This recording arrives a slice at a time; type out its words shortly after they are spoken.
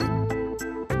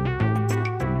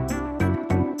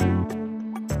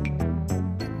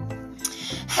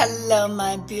Hello,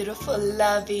 my beautiful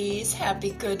lovies.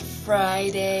 Happy Good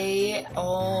Friday.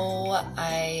 Oh,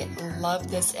 I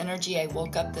love this energy. I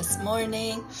woke up this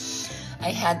morning. I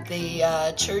had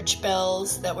the church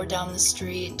bells that were down the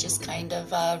street just kind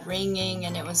of ringing,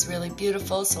 and it was really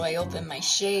beautiful. So I opened my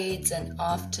shades, and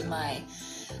off to my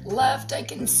left I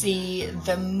can see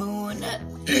the moon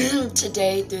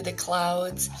today through the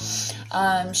clouds.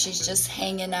 She's just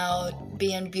hanging out,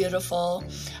 being beautiful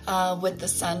with the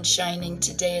sun shining.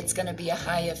 Today it's going to be a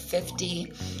high of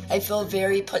 50. I feel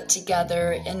very put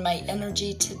together in my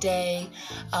energy today.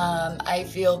 I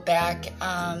feel back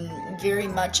very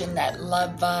much in that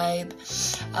love vibe.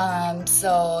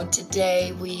 So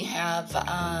today we have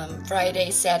Friday,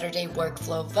 Saturday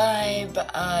workflow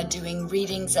vibe, doing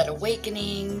readings at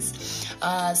Awakenings.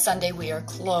 Sunday we are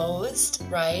closed,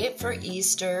 right, for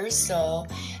Easter. So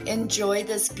enjoy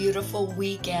this beautiful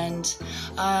weekend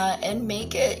and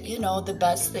make it, the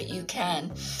best that you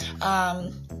can.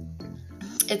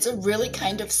 It's a really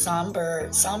kind of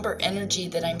somber energy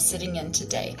that I'm sitting in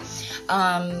today.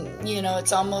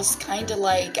 It's almost kind of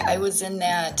like I was in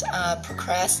that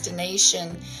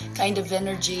procrastination kind of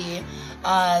energy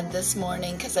this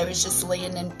morning, because I was just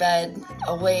laying in bed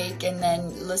awake and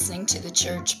then listening to the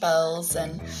church bells,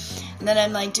 and then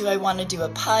I'm like, do I want to do a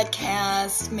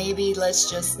podcast? Maybe let's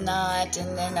just not.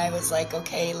 And then I was like,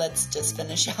 okay, let's just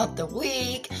finish out the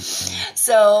week.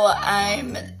 So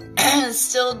I'm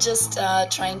still just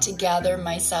trying to gather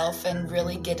myself and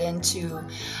really get into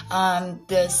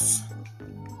this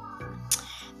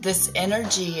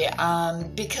energy,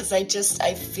 because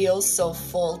I feel so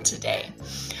full today.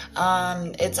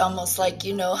 It's almost like,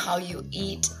 how you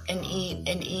eat and eat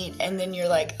and eat, and then you're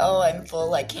like, oh, I'm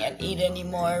full, I can't eat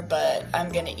anymore, but I'm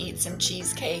gonna eat some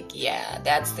cheesecake. Yeah,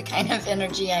 that's the kind of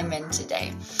energy I'm in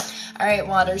today. All right,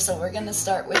 water, so we're gonna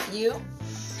start with you.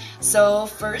 So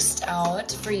first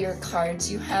out for your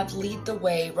cards, you have lead the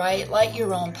way, right? Light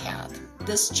your own path.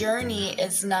 This journey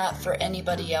is not for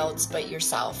anybody else but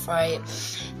yourself, right?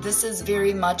 This is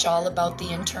very much all about the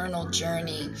internal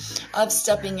journey of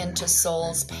stepping into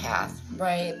soul's path,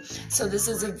 right? So this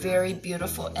is a very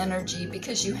beautiful energy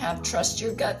because you have trust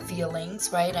your gut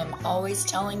feelings, right? I'm always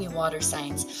telling you, water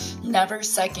signs, never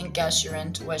second guess your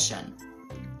intuition.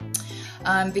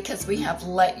 Because we have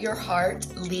let your heart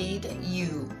lead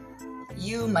you,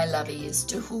 my lovies,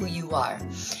 to who you are.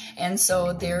 And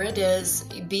so there it is,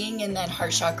 being in that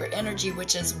heart chakra energy,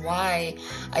 which is why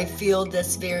I feel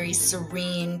this very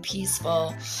serene,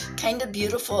 peaceful, kind of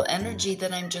beautiful energy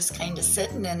that I'm just kind of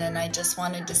sitting in, and I just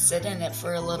wanted to sit in it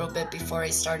for a little bit before I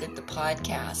started the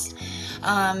podcast.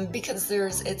 Because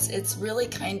it's really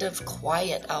kind of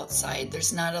quiet outside.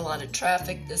 There's not a lot of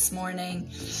traffic this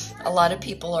morning. A lot of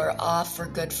people are off for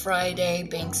Good Friday.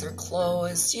 Banks are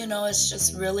closed. It's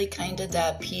just really kind of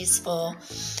that peaceful,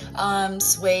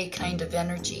 sway kind of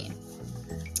energy,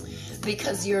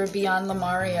 because you're beyond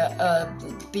Lemuria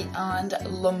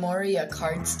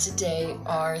cards today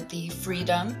are the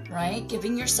freedom, right?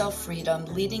 Giving yourself freedom,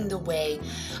 leading the way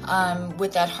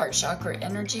with that heart chakra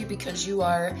energy, because you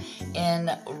are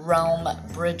in realm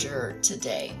bridger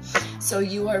today. So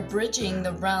you are bridging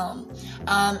the realm,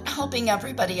 helping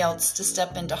everybody else to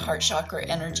step into heart chakra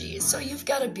energy. So you've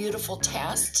got a beautiful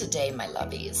task today, my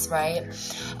lovies, right?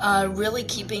 Really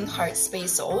keeping heart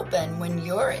space open. When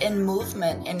you're in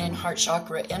movement and in heart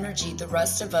chakra energy, the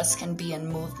rest of us can be in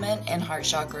movement and heart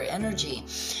chakra energy,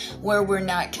 where we're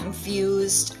not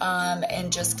confused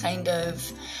and just kind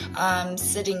of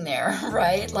sitting there,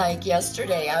 right? Like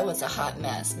yesterday, I was a hot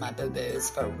mess, my boo-boos,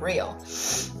 for real.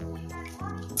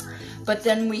 But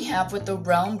then we have, with the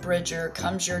realm bridger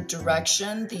comes your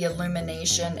direction, the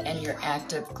illumination, and your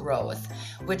active growth,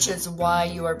 which is why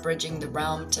you are bridging the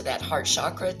realm to that heart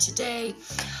chakra today.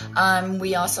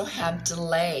 We also have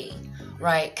delay,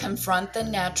 right? Confront the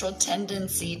natural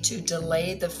tendency to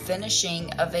delay the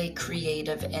finishing of a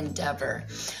creative endeavor,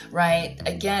 right?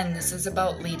 Again, this is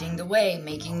about leading the way,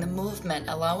 making the movement,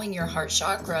 allowing your heart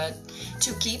chakra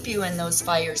to keep you in those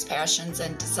fires, passions,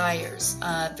 and desires.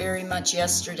 Very much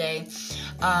yesterday,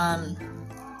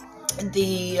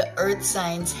 the earth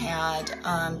signs had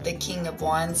the King of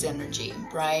Wands energy,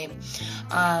 right?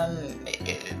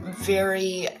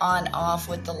 Very on off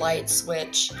with the light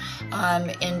switch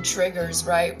in triggers,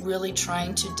 right? Really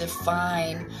trying to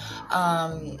define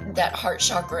that heart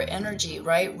chakra energy,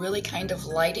 right? Really kind of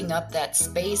lighting up that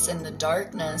space in the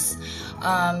darkness,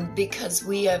 because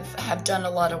we have done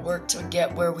a lot of work to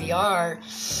get where we are.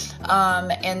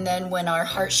 And then when our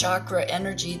heart chakra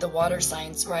energy, the water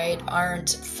signs, right,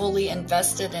 aren't fully really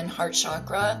invested in heart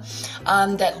chakra,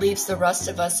 that leaves the rest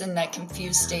of us in that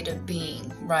confused state of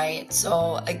being, right?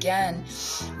 So again,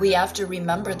 we have to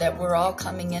remember that we're all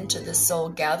coming into this soul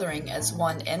gathering as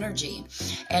one energy,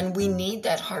 and we need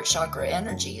that heart chakra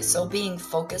energy. So being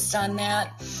focused on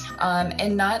that,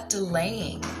 and not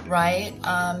delaying, right?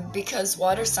 Because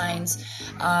water signs,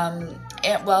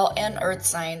 and earth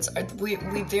signs,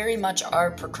 we very much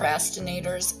are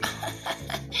procrastinators.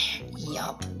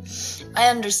 Yup. I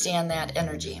understand that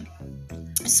energy.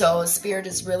 So Spirit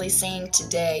is really saying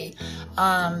today,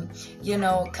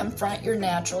 confront your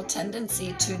natural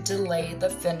tendency to delay the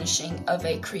finishing of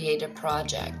a creative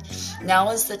project.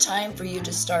 Now is the time for you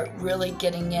to start really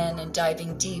getting in and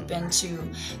diving deep into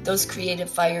those creative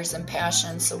fires and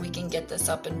passions, so we can get this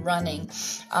up and running,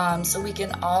 so we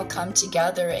can all come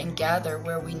together and gather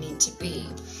where we need to be.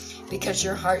 Because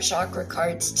your heart chakra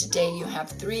cards today, you have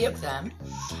 3 of them.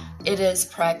 It is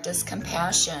practice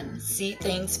compassion. See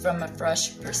things from a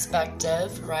fresh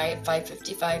perspective, right?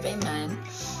 555, amen.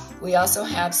 We also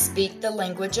have speak the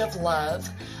language of love.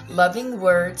 Loving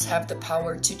words have the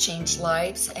power to change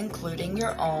lives, including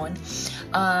your own.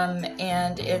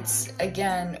 And it's,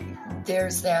 again,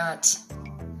 there's that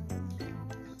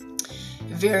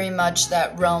very much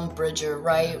that realm bridger,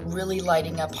 right? Really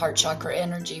lighting up heart chakra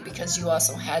energy, because you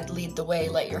also had lead the way,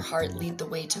 let your heart lead the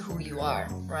way to who you are,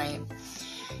 right?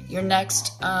 Your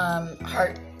next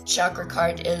heart chakra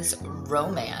card is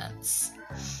romance.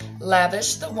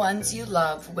 Lavish the ones you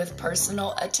love with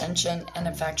personal attention and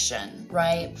affection,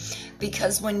 right?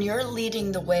 Because when you're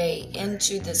leading the way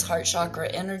into this heart chakra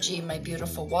energy, my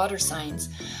beautiful water signs,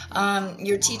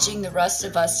 you're teaching the rest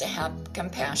of us to have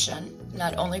compassion,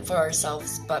 not only for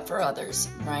ourselves, but for others,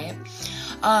 right?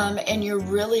 And you're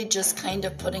really just kind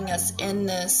of putting us in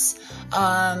this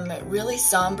really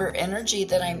somber energy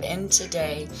that I'm in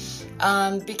today,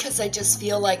 because I just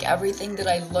feel like everything that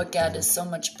I look at is so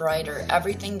much brighter.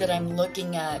 Everything that I'm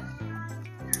looking at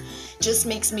just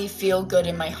makes me feel good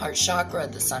in my heart chakra.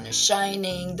 The sun is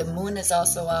shining, the moon is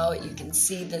also out. You can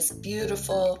see this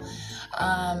beautiful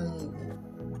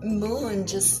moon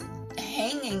just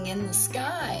hanging in the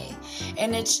sky,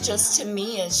 and it's just, to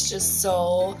me, it's just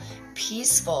so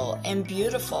peaceful and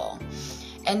beautiful.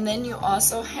 And then you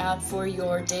also have, for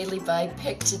your daily vibe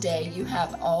pick today, you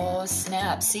have, oh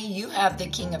snap, see, you have the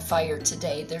King of Fire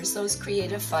today. There's those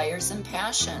creative fires and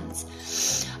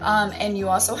passions. And you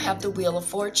also have the Wheel of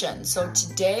Fortune. So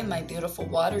today, my beautiful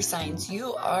water signs,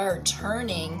 you are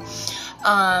turning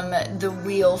the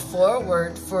wheel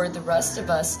forward for the rest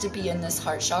of us to be in this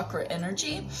heart chakra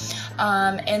energy.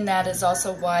 And that is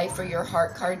also why for your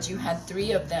heart cards, you had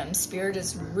 3 of them. Spirit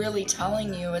is really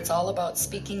telling you it's all about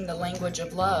speaking the language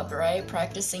of love, right?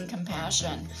 Practicing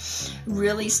compassion,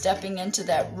 really stepping into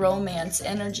that romance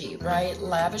energy, right?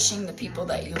 Lavishing the people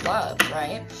that you love,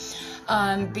 right?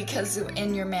 Because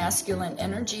in your masculine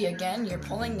energy, again, you're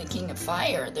pulling the King of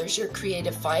Fire. There's your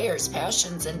creative fires,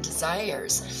 passions, and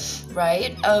desires,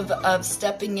 right? Of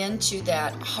stepping into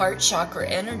that heart chakra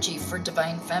energy for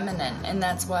divine feminine. And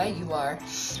that's why you are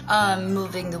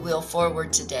moving the wheel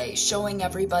forward today, showing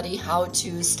everybody how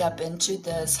to step into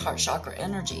this heart chakra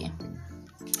energy.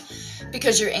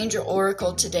 Because your angel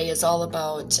oracle today is all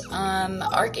about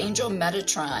Archangel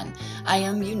Metatron. I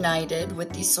am united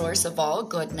with the source of all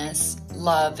goodness,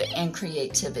 love, and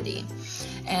creativity.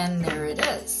 And there it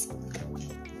is.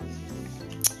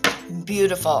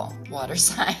 Beautiful water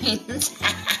signs.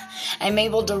 I'm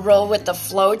able to roll with the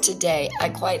flow today. I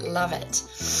quite love it.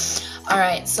 All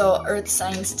right, so earth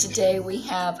signs today, we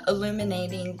have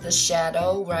illuminating the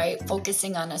shadow, right?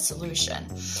 Focusing on a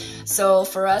solution. So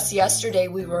for us yesterday,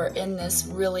 we were in this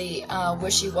really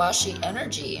wishy-washy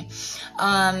energy,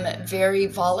 very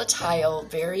volatile,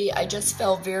 I just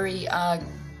felt very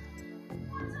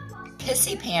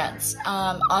pissy pants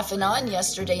off and on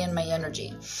yesterday in my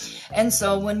energy. And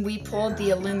so when we pulled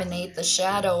the illuminate the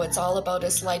shadow, it's all about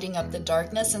us lighting up the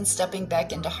darkness and stepping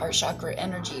back into heart chakra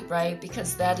energy, right?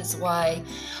 Because that is why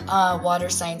water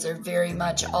signs are very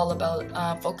much all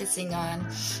about focusing on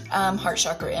heart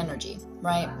chakra energy,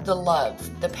 right? The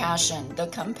love, the passion, the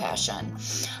compassion,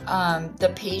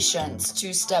 the patience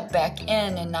to step back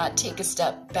in and not take a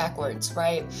step backwards,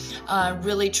 right?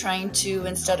 Really trying to,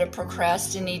 instead of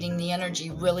procrastinating the energy,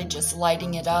 really just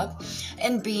lighting it up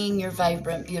and being your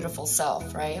vibrant, beautiful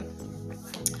self, right?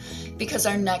 Because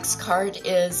our next card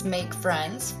is make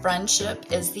friends.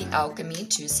 Friendship is the alchemy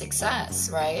to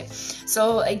success, right?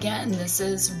 So again, this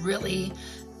is really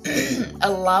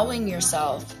allowing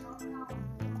yourself.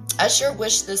 I sure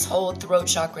wish this whole throat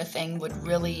chakra thing would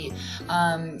really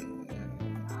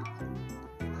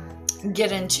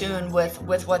get in tune with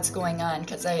what's going on,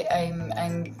 because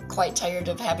I'm quite tired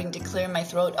of having to clear my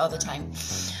throat all the time.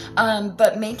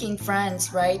 But making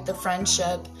friends, right? The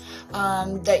friendship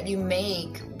that you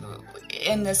make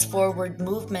in this forward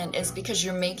movement is because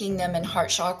you're making them in heart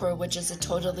chakra, which is a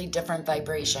totally different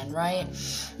vibration, right?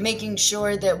 Making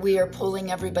sure that we are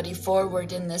pulling everybody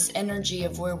forward in this energy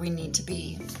of where we need to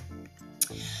be.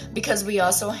 Because we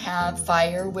also have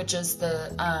fire, which is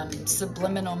the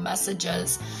subliminal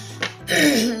messages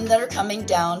that are coming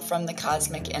down from the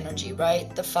cosmic energy,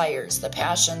 right? The fires, the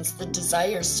passions, the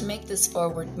desires to make this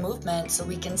forward movement so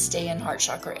we can stay in heart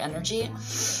chakra energy,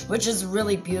 which is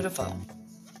really beautiful.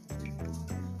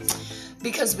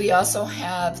 Because we also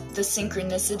have the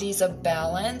synchronicities of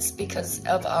balance because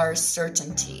of our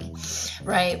certainty,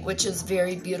 right? Which is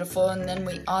very beautiful. And then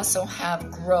we also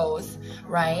have growth,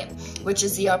 right? Which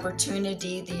is the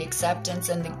opportunity, the acceptance,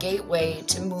 and the gateway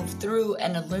to move through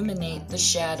and illuminate the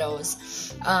shadows.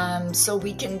 So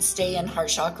we can stay in heart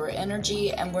chakra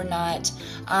energy and we're not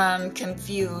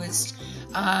confused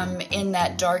in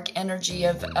that dark energy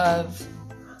of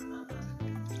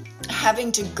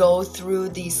having to go through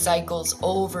these cycles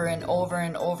over and over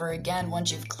and over again.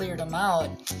 Once you've cleared them out,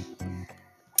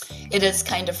 it is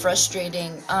kind of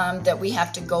frustrating that we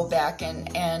have to go back and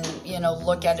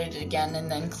look at it again and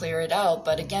then clear it out.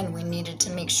 But again, we needed to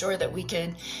make sure that we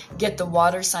could get the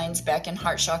water signs back in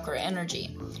heart chakra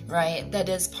energy, right? That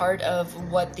is part of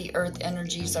what the earth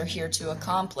energies are here to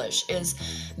accomplish, is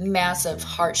massive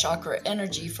heart chakra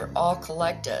energy for all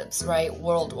collectives, right?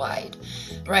 Worldwide,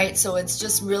 right? So it's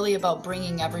just really about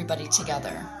bringing everybody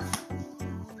together.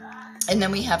 And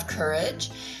then we have courage.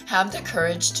 Have the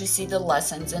courage to see the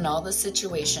lessons in all the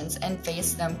situations and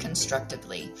face them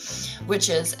constructively, which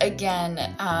is,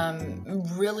 again,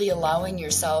 really allowing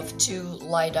yourself to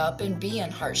light up and be in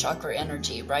heart chakra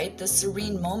energy, right? The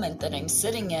serene moment that I'm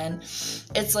sitting in,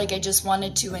 it's like I just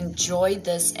wanted to enjoy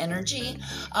this energy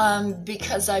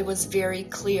because I was very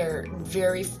clear,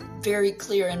 very, very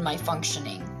clear in my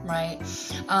functioning, right?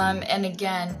 And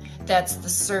again, that's the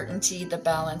certainty, the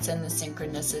balance, and the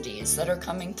synchronicities that are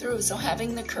coming through. So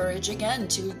having the courage again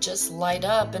to just light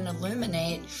up and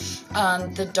illuminate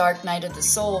the dark night of the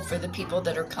soul for the people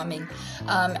that are coming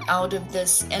out of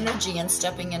this energy and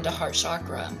stepping into heart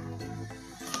chakra.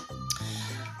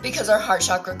 Because our heart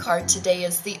chakra card today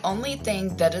is the only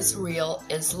thing that is real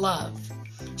is love.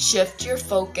 Shift your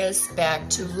focus back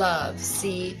to love.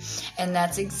 See, and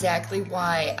that's exactly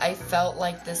why I felt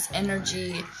like this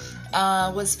energy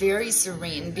was very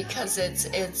serene, because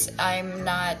I'm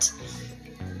not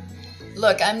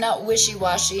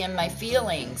wishy-washy in my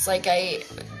feelings. Like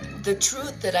the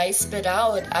truth that I spit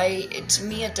out, to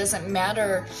me, it doesn't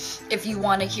matter if you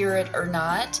want to hear it or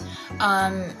not.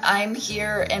 I'm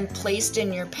here and placed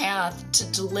in your path to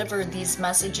deliver these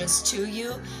messages to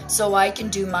you so I can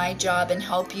do my job and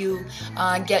help you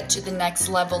get to the next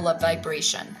level of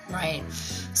vibration, right?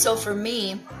 So for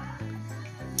me,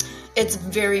 it's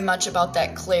very much about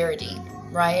that clarity,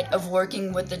 right, of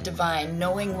working with the divine,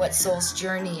 knowing what soul's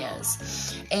journey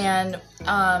is, and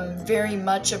very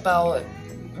much about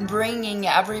bringing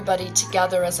everybody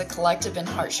together as a collective in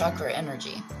heart chakra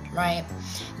energy, right?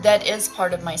 That is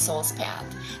part of my soul's path.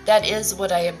 That is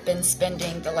what I have been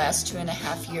spending the last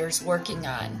 2.5 years working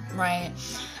on, right?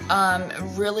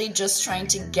 Really just trying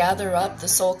to gather up the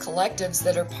soul collectives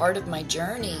that are part of my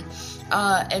journey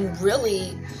and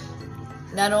really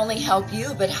not only help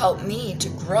you, but help me to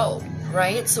grow,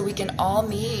 right? So we can all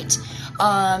meet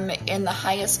in the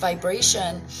highest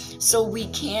vibration so we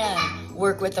can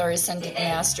work with our ascended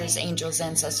masters, angels,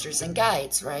 ancestors, and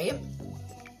guides, right?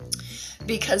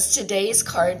 Because today's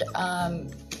card,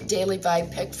 daily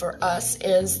vibe pick for us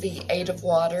is the Eight of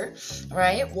Water,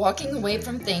 right? Walking away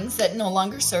from things that no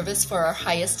longer serve us for our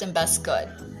highest and best good.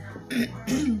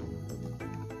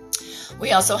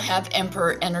 We also have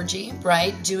Emperor energy,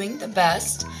 right? Doing the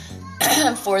best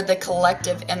for the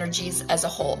collective energies as a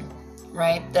whole,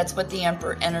 right? That's what the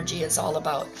Emperor energy is all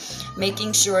about.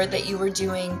 Making sure that you are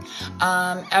doing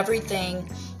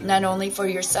everything not only for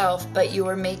yourself, but you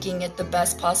are making it the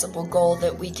best possible goal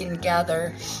that we can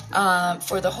gather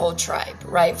for the whole tribe,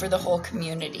 right? For the whole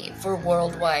community, for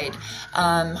worldwide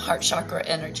heart chakra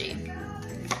energy.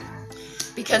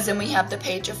 Because then we have the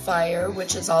Page of Fire,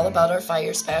 which is all about our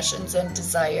fires, passions, and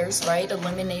desires, right?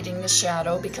 Illuminating the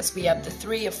shadow, because we have the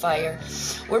Three of Fire.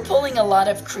 We're pulling a lot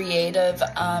of creative,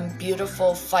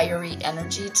 beautiful, fiery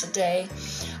energy today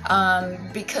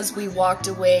because we walked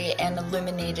away and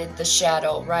illuminated the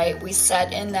shadow, right? We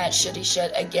sat in that shitty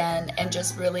shit again and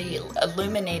just really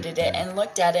illuminated it and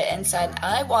looked at it and said,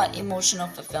 I want emotional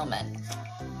fulfillment,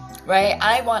 right?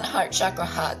 I want heart chakra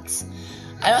hugs.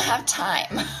 I don't have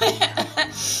time.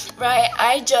 Right?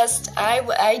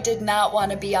 I did not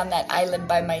want to be on that island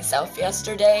by myself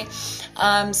yesterday.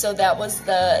 So that was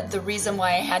the reason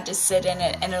why I had to sit in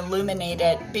it and illuminate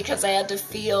it, because I had to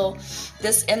feel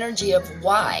this energy of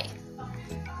why.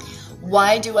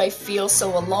 Why do I feel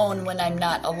so alone when I'm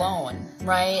not alone,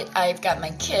 right? I've got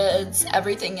my kids,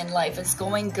 everything in life is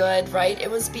going good, right? It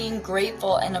was being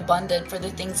grateful and abundant for the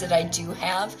things that I do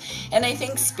have. And I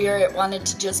think Spirit wanted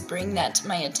to just bring that to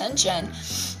my attention,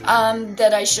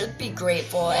 that I should be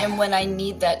grateful. And when I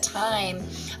need that time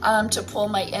to pull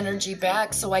my energy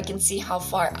back so I can see how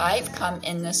far I've come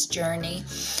in this journey,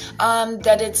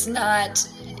 that it's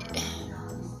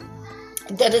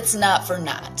not for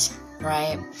naught,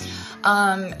 right?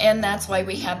 And that's why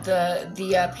we have the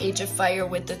Page of Fire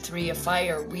with the Three of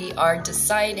Fire. We are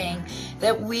deciding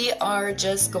that we are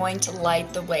just going to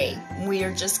light the way. We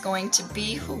are just going to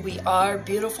be who we are,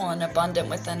 beautiful and abundant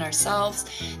within ourselves,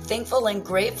 thankful and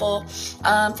grateful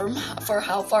for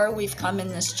how far we've come in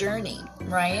this journey,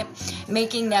 right?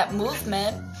 Making that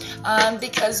movement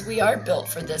because we are built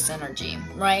for this energy,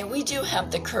 right? We do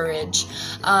have the courage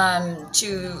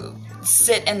to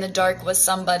sit in the dark with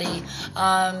somebody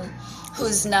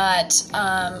who's not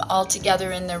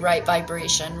altogether in the right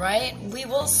vibration, right? We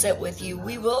will sit with you.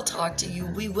 We will talk to you.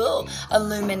 We will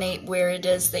illuminate where it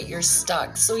is that you're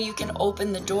stuck so you can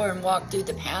open the door and walk through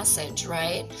the passage,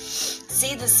 right?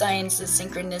 See the signs, the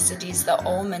synchronicities, the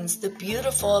omens, the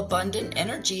beautiful, abundant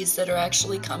energies that are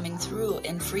actually coming through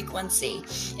in frequency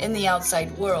in the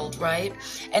outside world, right?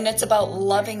 And it's about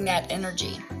loving that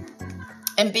energy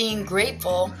and being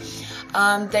grateful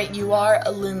that you are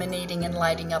illuminating and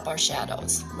lighting up our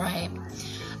shadows, right?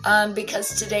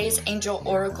 Because today's angel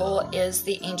oracle is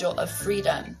the angel of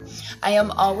freedom. I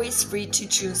am always free to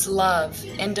choose love,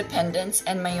 independence,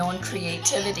 and my own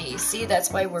creativity. See,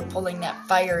 that's why we're pulling that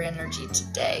fire energy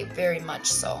today, very much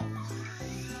so.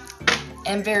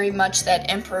 And very much that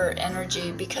Emperor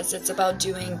energy, because it's about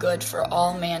doing good for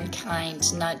all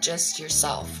mankind, not just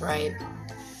yourself, right?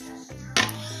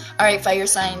 All right, fire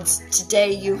signs,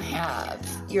 today you have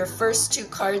your first two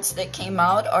cards that came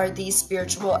out are the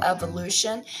Spiritual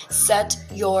Evolution, Set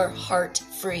Your Heart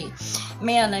Free.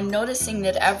 Man, I'm noticing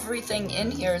that everything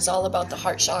in here is all about the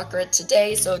heart chakra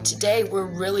today. So today we're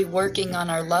really working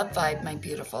on our love vibe, my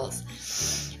beautifuls.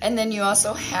 And then you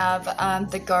also have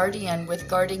the Guardian with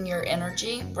guarding your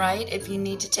energy, right? If you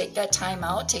need to take that time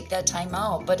out, take that time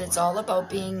out. But it's all about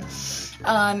being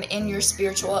in your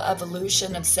spiritual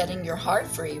evolution of setting your heart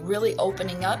free, really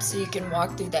opening up so you can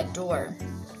walk through that door.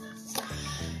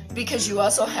 Because you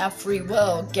also have free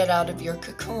will. Get out of your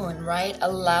cocoon, right?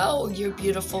 Allow your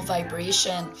beautiful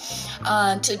vibration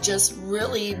to just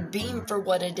really beam for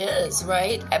what it is,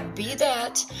 right? And be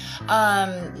that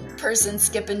person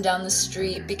skipping down the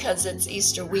street because it's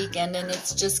Easter weekend and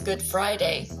it's just Good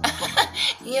Friday.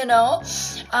 You know,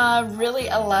 really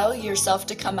allow yourself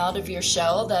to come out of your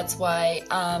shell. That's why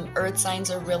earth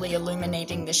signs are really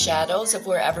illuminating the shadows of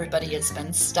where everybody has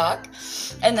been stuck.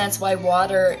 And that's why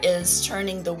water is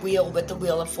turning the wheel with the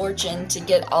Wheel of Fortune to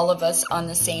get all of us on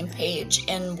the same page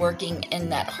and working in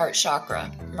that heart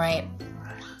chakra, right?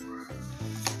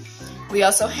 We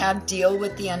also have deal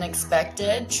with the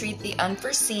unexpected, treat the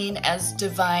unforeseen as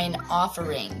divine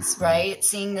offerings, right?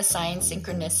 Seeing the signs,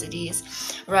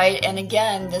 synchronicities, right? And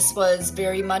again, this was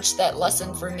very much that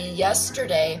lesson for me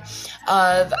yesterday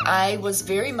of I was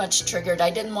very much triggered. I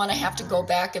didn't want to have to go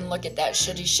back and look at that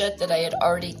shitty shit that I had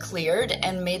already cleared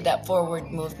and made that forward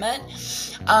movement.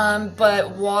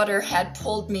 But water had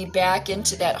pulled me back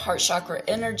into that heart chakra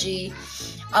energy,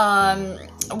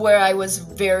 where I was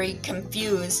very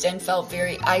confused and felt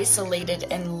very isolated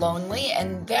and lonely.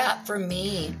 And that for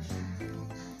me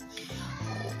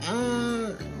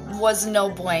was no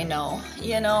bueno.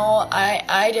 You know,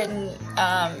 I didn't,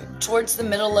 towards the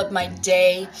middle of my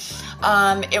day,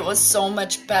 it was so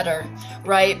much better,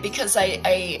 right? Because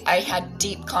I had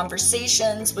deep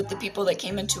conversations with the people that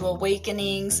came into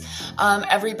awakenings.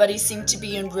 Everybody seemed to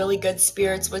be in really good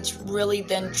spirits, which really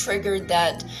then triggered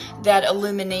that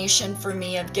illumination for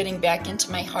me of getting back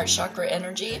into my heart chakra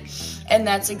energy. And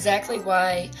that's exactly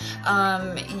why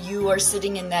you are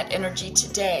sitting in that energy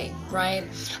today, right?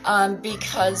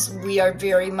 Because we are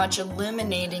very much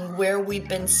illuminating where we've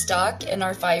been stuck in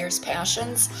our fires,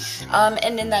 passions,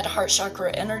 and in that heart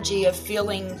chakra energy of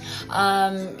feeling,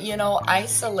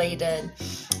 isolated,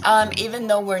 even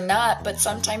though we're not, but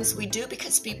sometimes we do,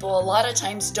 because people a lot of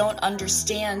times don't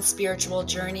understand spiritual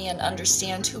journey and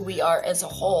understand who we are as a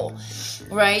whole,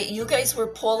 right? You guys were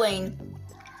pulling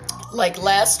like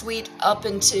last week up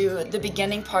into the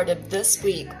beginning part of this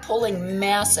week, pulling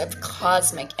massive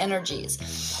cosmic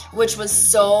energies, which was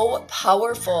so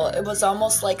powerful. It was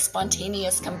almost like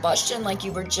spontaneous combustion, like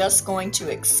you were just going to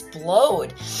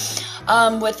explode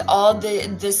with all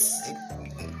this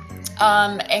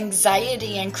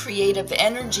anxiety and creative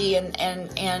energy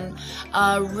and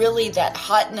really that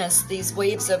hotness, these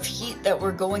waves of heat that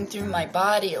were going through my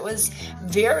body. It was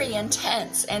very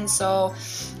intense. And so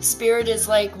Spirit is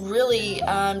like really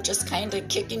just kind of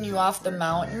kicking you off the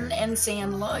mountain and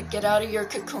saying, look, get out of your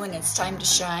cocoon. It's time to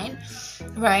shine,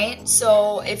 right?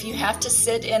 So if you have to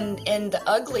sit in the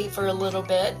ugly for a little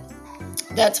bit,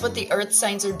 that's what the earth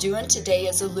signs are doing today,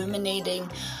 is illuminating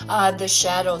the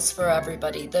shadows for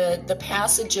everybody, the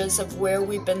passages of where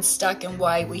we've been stuck and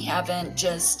why we haven't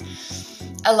just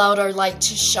allowed our light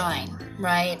to shine,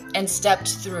 right? And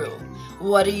stepped through.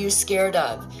 What are you scared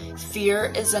of?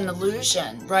 Fear is an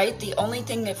illusion, right? The only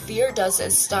thing that fear does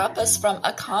is stop us from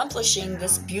accomplishing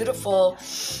this beautiful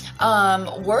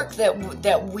work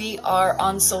that we are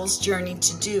on Soul's journey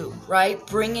to do, right?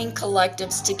 Bringing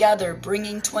collectives together,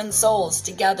 bringing twin souls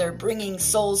together, bringing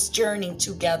Soul's journey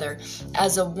together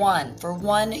as a one, for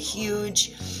one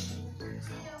huge,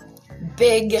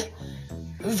 big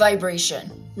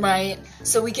vibration, right?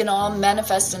 So we can all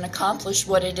manifest and accomplish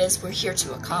what it is we're here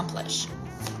to accomplish.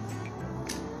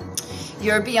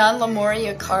 Your Beyond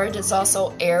Lemuria card is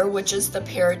also air, which is the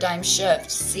paradigm shift.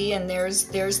 See, and there's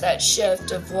that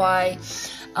shift of why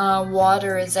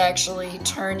water is actually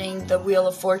turning the wheel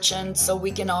of fortune, so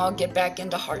we can all get back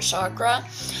into heart chakra,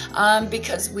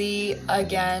 because we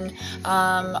again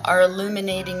are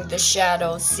illuminating the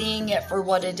shadow, seeing it for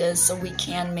what it is, so we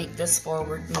can make this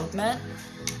forward movement.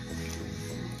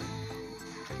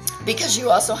 Because you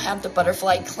also have the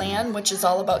Butterfly Clan, which is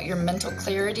all about your mental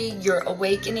clarity, your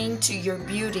awakening to your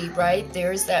beauty, right?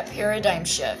 There's that paradigm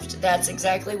shift. That's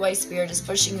exactly why Spirit is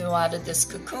pushing you out of this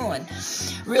cocoon.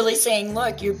 Really saying,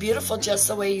 look, you're beautiful just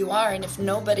the way you are. And if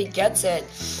nobody gets it,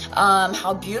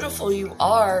 how beautiful you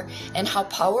are and how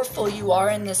powerful you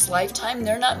are in this lifetime,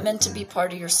 they're not meant to be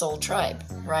part of your soul tribe,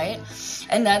 right?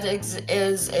 And that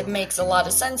it makes a lot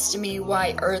of sense to me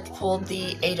why Earth pulled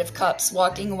the Eight of Cups,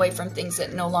 walking away from things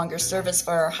that no longer serve us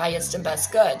for our highest and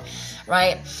best good,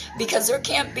 right? Because there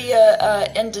can't be a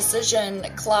indecision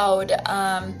cloud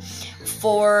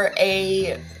for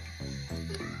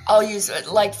I'll use it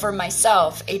like for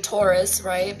myself, a Taurus,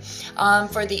 right?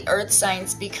 For the earth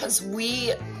signs, because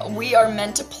we are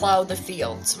meant to plow the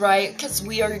fields, right? Because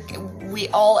we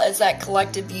all as that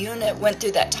collective unit went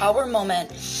through that tower moment.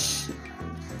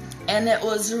 And it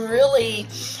was really,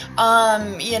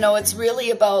 it's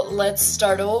really about let's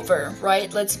start over,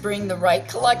 right? Let's bring the right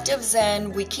collectives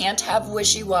in. We can't have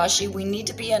wishy-washy. We need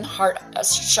to be in heart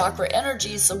chakra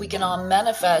energy so we can all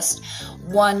manifest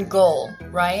one goal,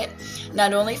 right?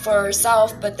 Not only for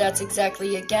ourselves, but that's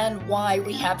exactly, again, why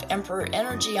we have Emperor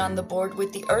energy on the board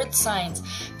with the earth signs,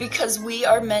 because we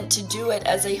are meant to do it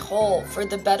as a whole for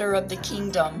the better of the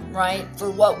kingdom, right? For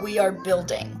what we are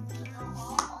building.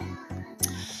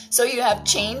 So you have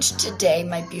change today,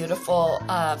 my beautiful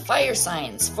fire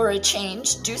signs. For a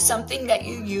change, do something that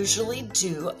you usually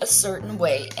do a certain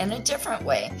way in a different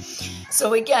way.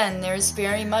 So again, there's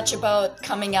very much about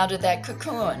coming out of that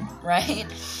cocoon, right?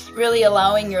 Really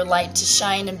allowing your light to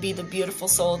shine and be the beautiful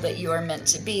soul that you are meant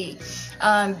to be.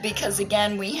 Because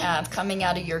again, we have coming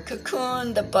out of your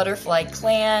cocoon, the Butterfly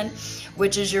Clan,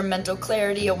 which is your mental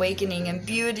clarity, awakening, and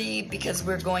beauty, because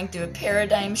we're going through a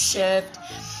paradigm shift.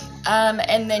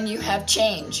 And then you have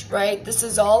change, right? This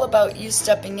is all about you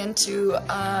stepping into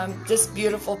this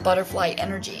beautiful butterfly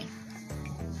energy.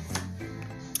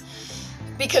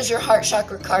 Because your heart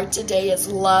chakra card today is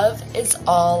love is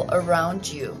all around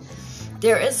you.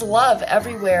 There is love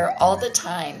everywhere all the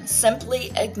time.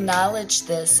 Simply acknowledge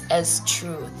this as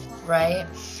truth, right?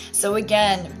 So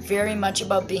again, very much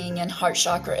about being in heart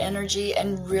chakra energy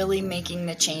and really making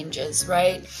the changes,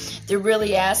 right? They're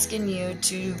really asking you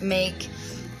to make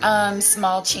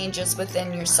small changes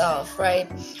within yourself, right?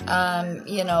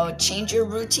 Change your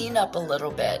routine up a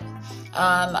little bit.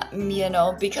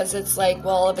 Because it's like,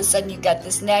 well, all of a sudden you got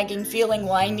this nagging feeling,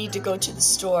 well, I need to go to the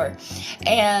store.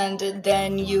 And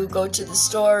then you go to the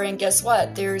store and guess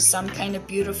what? There's some kind of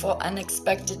beautiful,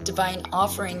 unexpected divine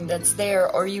offering that's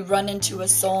there, or you run into a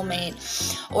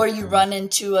soulmate, or you run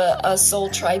into a soul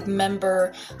tribe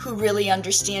member who really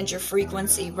understands your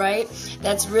frequency, right?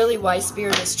 That's really why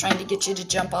Spirit is trying to get you to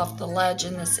jump off the ledge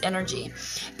in this energy.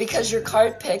 Because your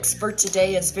card picks for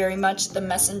today is very much the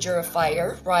messenger of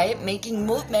fire, right? Make making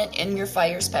movement in your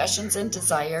fires, passions, and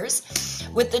desires.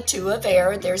 With the Two of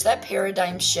Air, there's that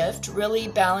paradigm shift, really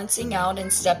balancing out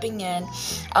and stepping in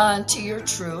to your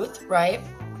truth, right?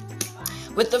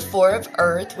 With the Four of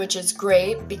Earth, which is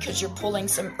great because you're pulling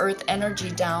some earth energy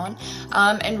down,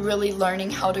 and really learning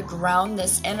how to ground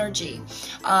this energy,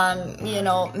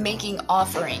 making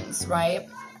offerings, right?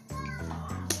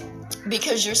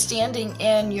 Because you're standing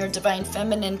in your divine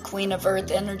feminine Queen of Earth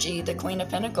energy, the Queen of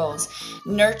Pentacles,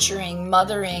 nurturing,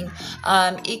 mothering,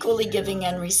 equally giving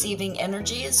and receiving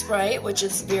energies, right? Which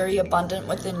is very abundant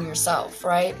within yourself,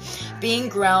 right? Being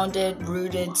grounded,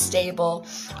 rooted, stable,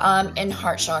 in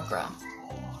heart chakra.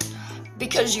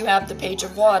 Because you have the Page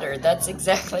of Water. That's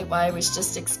exactly why I was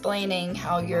just explaining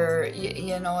how you're,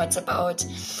 it's about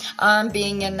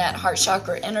being in that heart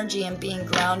chakra energy and being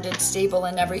grounded, stable,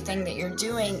 and everything that you're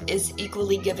doing is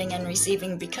equally giving and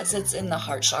receiving because it's in the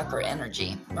heart chakra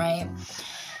energy, right?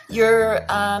 Your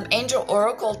angel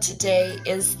oracle today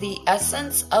is the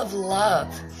essence of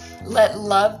love. Let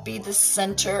love be the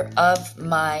center of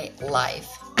my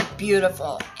life.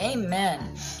 Beautiful.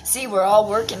 Amen. See, we're all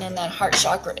working in that heart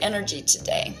chakra energy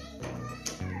today.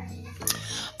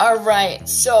 All right,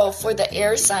 so for the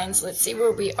air signs, let's see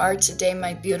where we are today,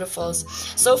 my beautifuls.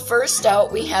 So first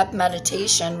out, we have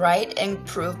meditation, right?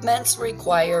 Improvements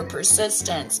require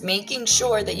persistence, making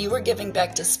sure that you are giving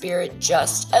back to Spirit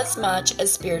just as much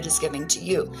as Spirit is giving to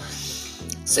you.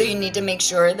 So you need to make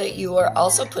sure that you are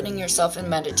also putting yourself in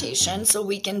meditation so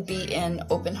we can be in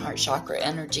open heart chakra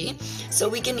energy. So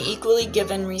we can equally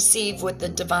give and receive with the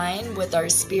divine, with our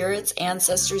spirits,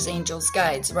 ancestors, angels,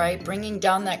 guides, right? Bringing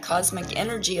down that cosmic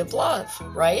energy of love,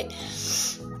 right?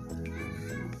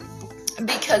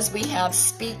 Because we have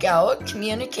speak out,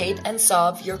 communicate, and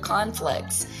solve your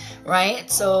conflicts, right?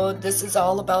 So this is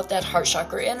all about that heart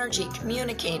chakra energy,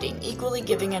 communicating, equally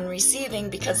giving and receiving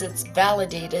because it's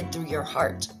validated through your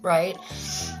heart, right?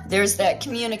 There's that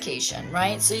communication,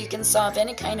 right? So you can solve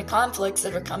any kind of conflicts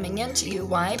that are coming into you.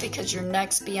 Why? Because your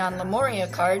next Beyond Lemuria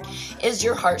card is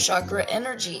your heart chakra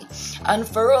energy,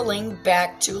 unfurling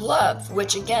back to love,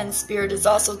 which again, Spirit is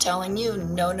also telling you,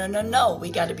 no, we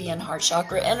got to be in heart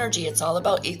chakra energy. It's all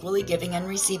about equally giving and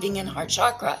receiving in heart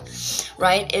chakra,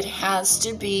 right? It has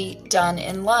to be done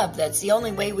in love. That's the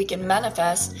only way we can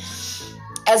manifest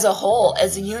as a whole,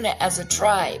 as a unit, as a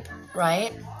tribe,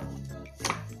 right?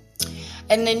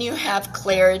 And then you have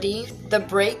clarity, the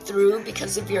breakthrough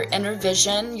because of your inner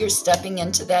vision. You're stepping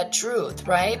into that truth,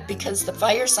 right? Because the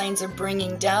fire signs are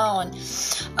bringing down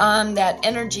that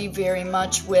energy very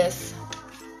much with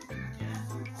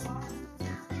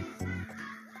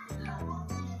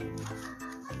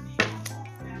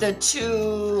the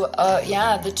Two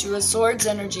of Swords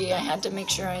energy. I had to make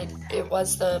sure it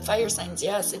was the fire signs.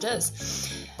 Yes, it is.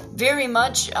 Very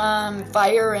much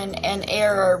fire and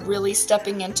air are really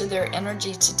stepping into their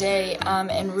energy today,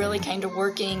 and really kind of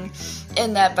working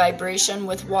in that vibration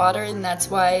with water. And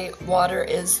that's why water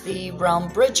is the realm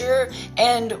bridger,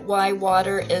 and why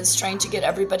water is trying to get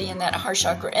everybody in that heart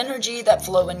chakra energy, that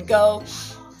flow and go.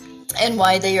 And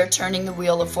why they are turning the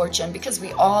wheel of fortune, because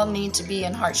we all need to be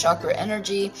in heart chakra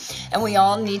energy and we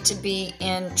all need to be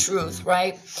in truth,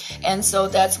 right? And so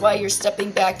that's why you're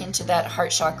stepping back into that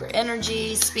heart chakra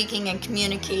energy, speaking and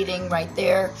communicating right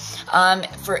there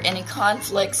for any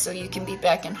conflict, so you can be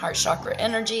back in heart chakra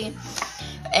energy.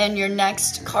 And your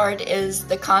next card is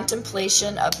the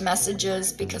contemplation of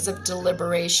messages because of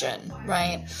deliberation,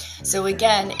 right? So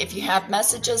again, if you have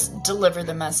messages, deliver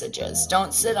the messages.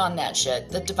 Don't sit on that shit.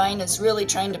 The divine is really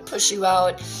trying to push you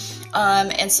out,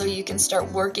 and so you can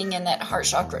start working in that heart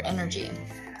chakra energy.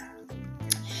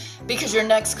 Because your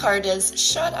next card is,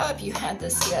 shut up, you had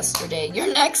this yesterday. Your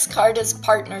next card is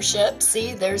partnership.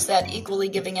 See, there's that equally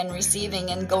giving and receiving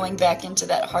and going back into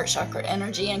that heart chakra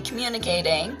energy and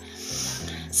communicating.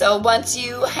 So once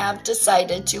you have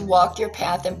decided to walk your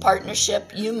path in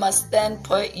partnership, you must then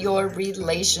put your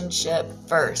relationship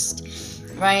first,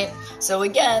 right? So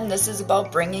again, this is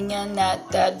about bringing in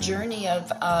that journey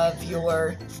of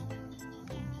your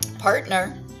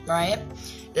partner, right?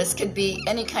 This could be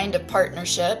any kind of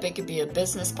partnership. It could be a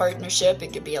business partnership.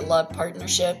 It could be a love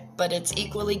partnership, but it's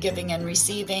equally giving and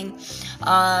receiving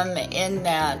in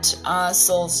that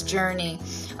soul's journey.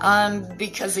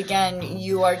 Because again,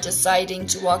 you are deciding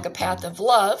to walk a path of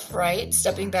love, right?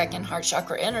 Stepping back in heart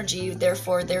chakra energy.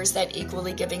 Therefore, there's that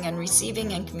equally giving and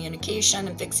receiving and communication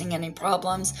and fixing any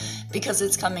problems, because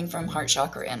it's coming from heart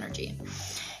chakra energy.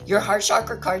 Your heart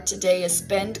chakra card today is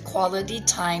spend quality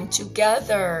time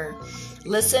together.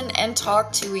 Listen and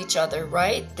talk to each other,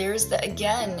 right? There's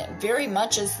again, very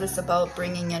much is this about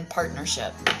bringing in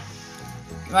partnership.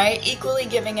 right? Equally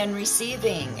giving and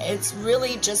receiving. It's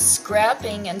really just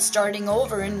scrapping and starting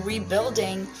over and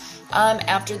rebuilding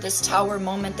after this tower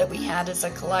moment that we had as a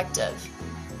collective.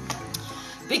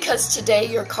 Because today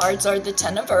your cards are the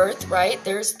Ten of Earth, right?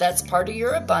 That's part of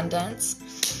your abundance.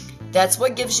 That's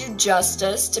what gives you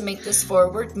justice to make this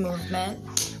forward movement.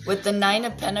 With the Nine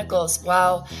of Pentacles,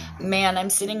 wow, man,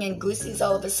 I'm sitting in goosies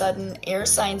all of a sudden. Air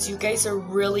signs, you guys are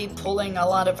really pulling a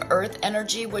lot of earth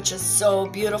energy, which is so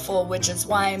beautiful, which is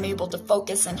why I'm able to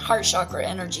focus in heart chakra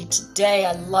energy today.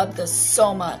 I love this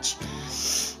so much.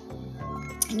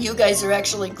 You guys are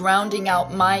actually grounding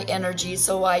out my energy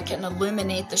so I can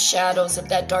illuminate the shadows of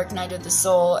that dark night of the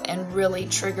soul and really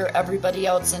trigger everybody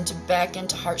else back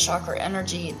into heart chakra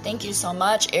energy. Thank you so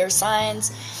much, air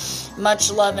signs.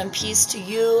 Much love and peace to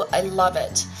you. I love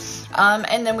it.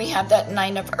 And then we have that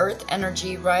Nine of Earth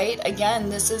energy, right? Again,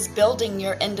 this is building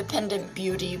your independent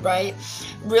beauty, right?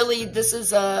 Really, this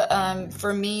is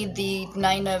for me, the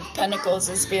Nine of Pentacles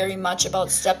is very much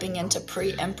about stepping into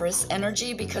pre-Empress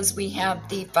energy, because we have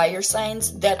the fire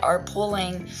signs that are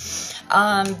pulling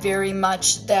very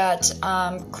much that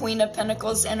Queen of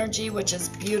Pentacles energy, which is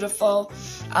beautiful,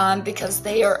 because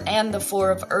they are, and the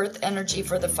Four of Earth energy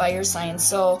for the fire signs.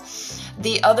 So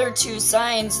the other two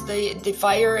signs, the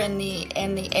fire and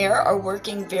the air, are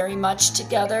working very much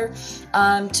together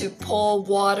to pull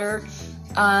water,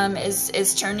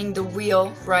 is turning the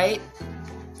wheel, right?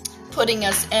 Putting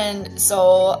us in,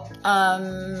 so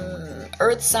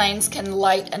earth signs can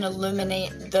light and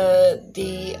illuminate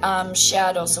the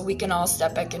shadow, so we can all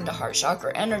step back into heart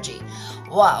chakra energy.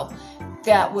 Wow,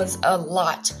 that was a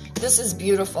lot. This is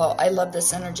beautiful. I love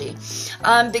this energy.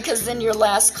 Because then your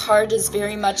last card is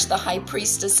very much the High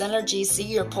Priestess energy. See,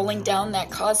 you're pulling down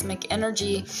that cosmic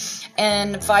energy,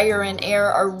 and fire and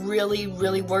air are really,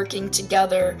 really working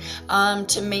together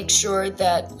to make sure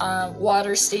that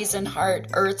water stays in heart,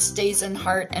 earth stays in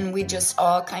heart, and we just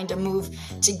all kind of move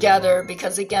together,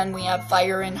 because again, we have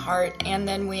fire in heart, and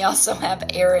then we also have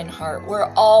air in heart.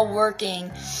 We're all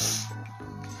working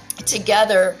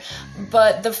together.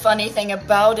 But the funny thing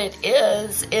about it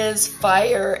is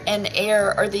fire and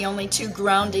air are the only two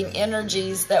grounding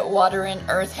energies that water and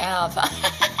earth have.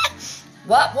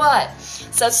 What?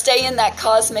 So stay in that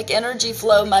cosmic energy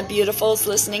flow, my beautifuls,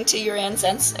 listening to your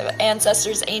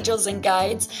ancestors, angels, and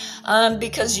guides,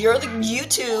 because you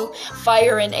two,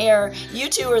 fire and air, you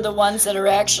two are the ones that are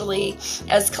actually,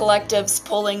 as collectives,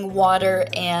 pulling water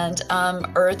and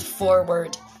earth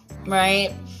forward,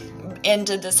 right?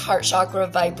 Into this heart chakra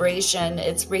vibration.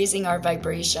 It's raising our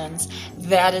vibrations.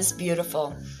 That is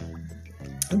beautiful.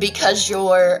 Because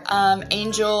your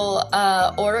angel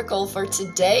oracle for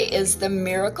today is the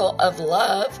miracle of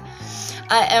love.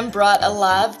 I am brought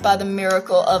alive by the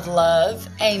miracle of love.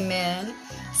 Amen.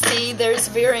 See, there's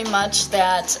very much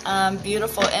that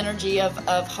beautiful energy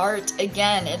of heart.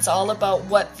 Again, it's all about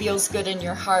what feels good in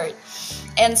your heart.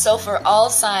 And so for all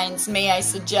signs, may I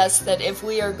suggest that if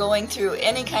we are going through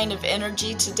any kind of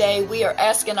energy today, we are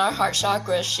asking our heart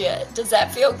chakra, shit, does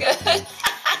that feel good?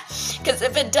 Because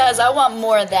if it does, I want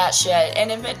more of that shit.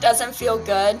 And if it doesn't feel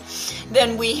good,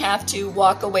 then we have to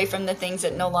walk away from the things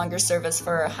that no longer serve us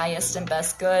for our highest and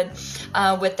best good,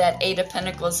 with that Eight of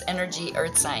Pentacles energy,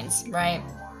 earth signs, right?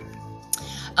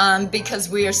 Because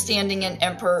we are standing in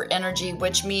Emperor energy,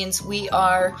 which means we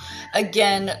are,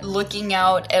 again, looking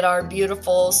out at our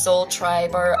beautiful soul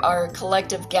tribe, our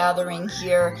collective gathering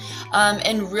here,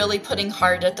 and really putting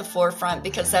heart at the forefront,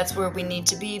 because that's where we need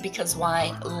to be. Because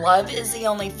why? Love is the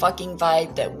only fucking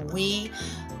vibe that we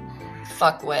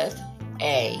fuck with,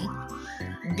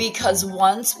 because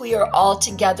once we are all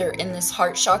together in this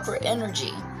heart chakra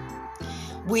energy,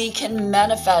 we can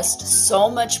manifest so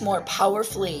much more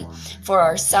powerfully for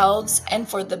ourselves and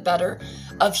for the better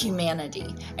of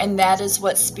humanity. And that is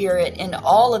what Spirit in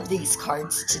all of these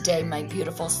cards today, my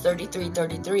beautifuls,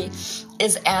 3333,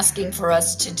 is asking for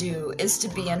us to do, is to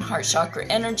be in heart chakra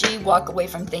energy, walk away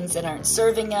from things that aren't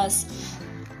serving us,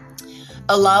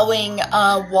 allowing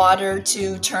water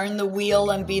to turn the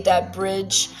wheel and be that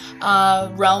bridge,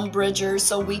 realm bridger,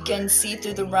 so we can see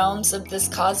through the realms of this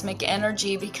cosmic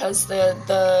energy, because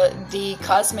the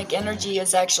cosmic energy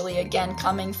is actually, again,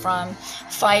 coming from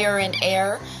fire and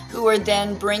air, who are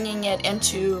then bringing it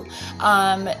into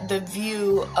the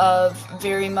view of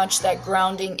very much that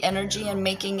grounding energy and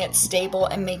making it stable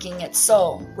and making it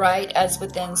so, right? As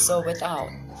within, so without.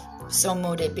 So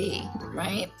mote it be.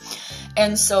 right?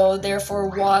 And so therefore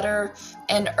water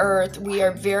and earth, we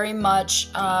are very much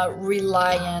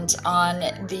reliant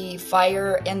on the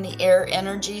fire and the air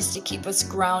energies to keep us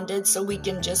grounded, so we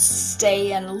can just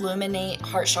stay and illuminate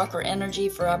heart chakra energy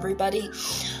for everybody,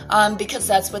 because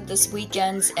that's what this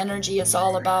weekend's energy is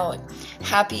all about.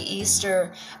 Happy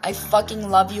Easter. I fucking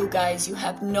love you guys. You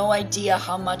have no idea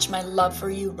how much my love for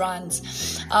you runs.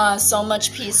 So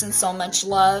much peace and so much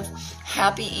love.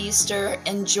 Happy Easter.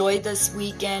 Enjoy this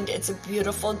weekend. It's a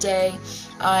beautiful day.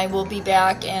 I will be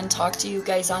back and talk to you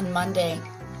guys on Monday.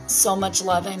 So much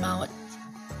love. I'm out.